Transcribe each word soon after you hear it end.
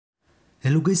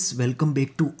Hello guys, welcome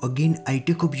back to again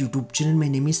iTechHub YouTube channel. My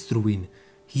name is Dhruvin.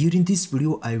 Here in this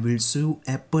video I will show you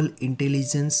Apple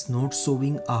Intelligence not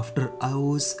showing after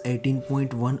iOS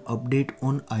 18.1 update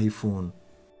on iPhone.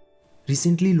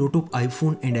 Recently lot of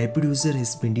iPhone and iPad user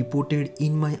has been reported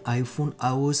in my iPhone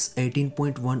iOS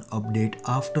 18.1 update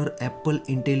after Apple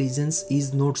Intelligence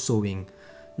is not showing.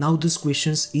 Now this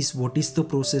question is what is the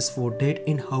process for that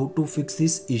and how to fix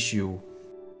this issue.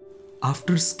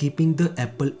 After skipping the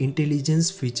Apple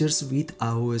Intelligence features with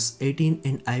iOS 18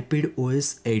 and iPad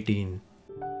OS 18,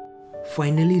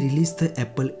 finally release the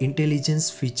Apple Intelligence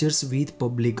features with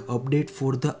public update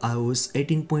for the iOS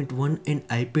 18.1 and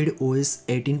iPad OS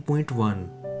 18.1.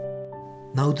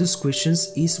 Now this question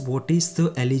is what is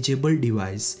the eligible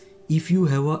device? If you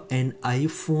have an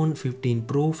iPhone 15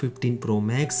 Pro, 15 Pro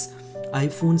Max,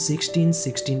 iPhone 16,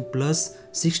 16 Plus,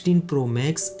 16 Pro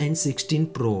Max and 16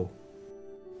 Pro.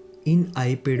 In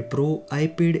iPad Pro,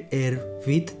 iPad Air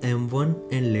with M1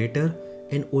 and later,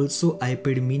 and also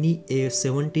iPad Mini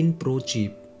A17 Pro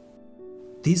chip.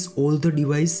 This all the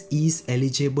device is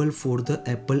eligible for the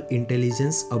Apple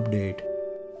Intelligence update.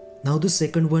 Now the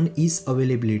second one is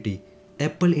availability.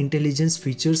 Apple Intelligence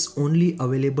features only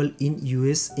available in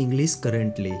US English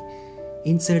currently.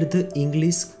 Inside the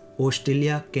English,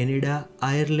 Australia, Canada,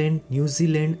 Ireland, New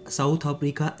Zealand, South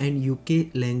Africa and UK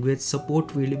language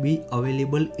support will be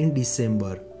available in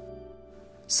December.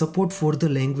 Support for the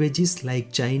languages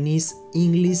like Chinese,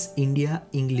 English India,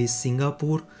 English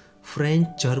Singapore, French,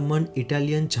 German,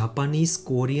 Italian, Japanese,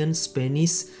 Korean,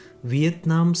 Spanish,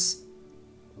 Vietnamese.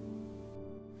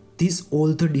 These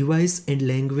all the device and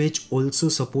language also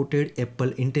supported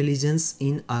Apple Intelligence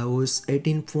in iOS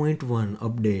 18.1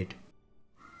 update.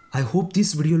 I hope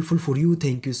this video helpful for you.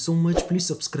 Thank you so much. Please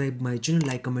subscribe my channel,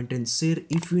 like, comment and share.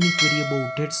 If you any query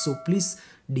about that, so please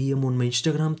DM on my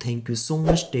Instagram. Thank you so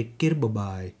much. Take care. Bye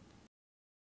bye.